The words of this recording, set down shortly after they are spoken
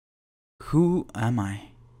Who am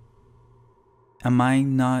I? Am I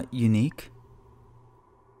not unique?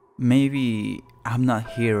 Maybe I'm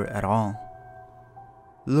not here at all.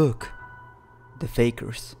 Look, the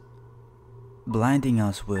fakers, blinding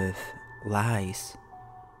us with lies,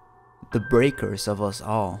 the breakers of us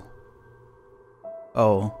all.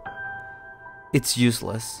 Oh, it's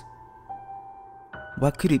useless.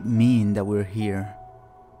 What could it mean that we're here?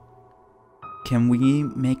 Can we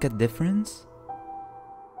make a difference?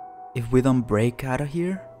 If we don't break out of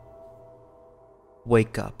here?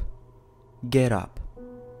 Wake up. Get up.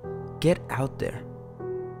 Get out there.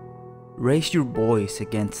 Raise your voice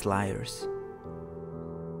against liars.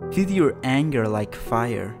 Feed your anger like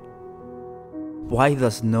fire. Why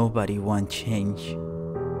does nobody want change?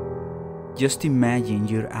 Just imagine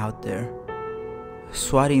you're out there,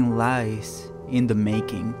 swatting lies in the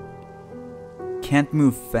making. Can't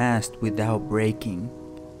move fast without breaking.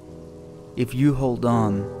 If you hold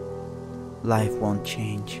on, life won't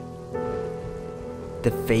change. The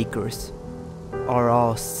fakers are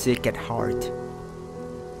all sick at heart,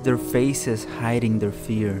 their faces hiding their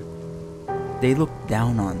fear. They look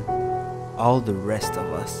down on all the rest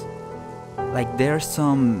of us, like they're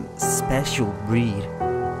some special breed.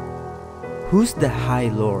 Who's the High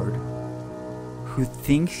Lord who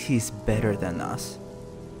thinks he's better than us?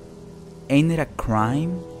 Ain't it a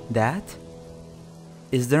crime, that?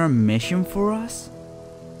 Is there a mission for us?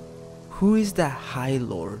 Who is the High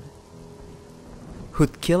Lord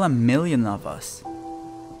who'd kill 1,000,000 of us?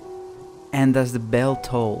 And as the bell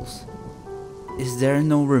tolls, is there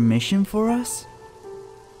no remission for us?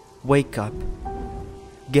 Wake up.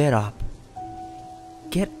 Get up.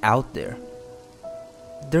 Get out there.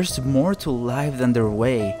 There's more to life than their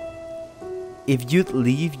way. If you'd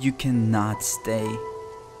leave, you cannot stay.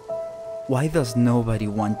 Why does nobody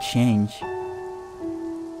want change?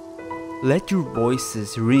 Let your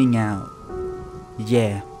voices ring out.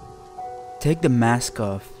 Yeah, take the mask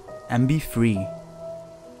off and be free.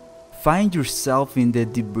 Find yourself in the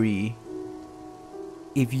debris.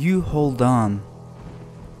 If you hold on,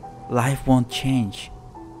 life won't change.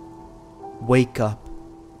 Wake up.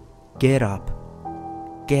 Get up.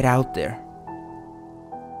 Get out there.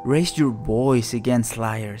 Raise your voice against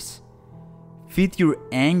liars. Feed your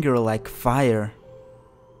anger like fire.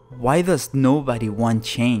 Why does nobody want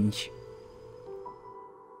change?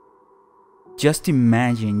 Just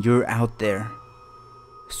imagine you're out there,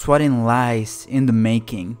 swatting lies in the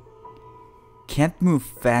making. Can't move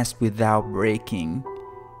fast without breaking.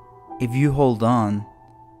 If you hold on,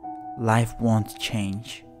 life won't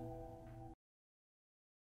change.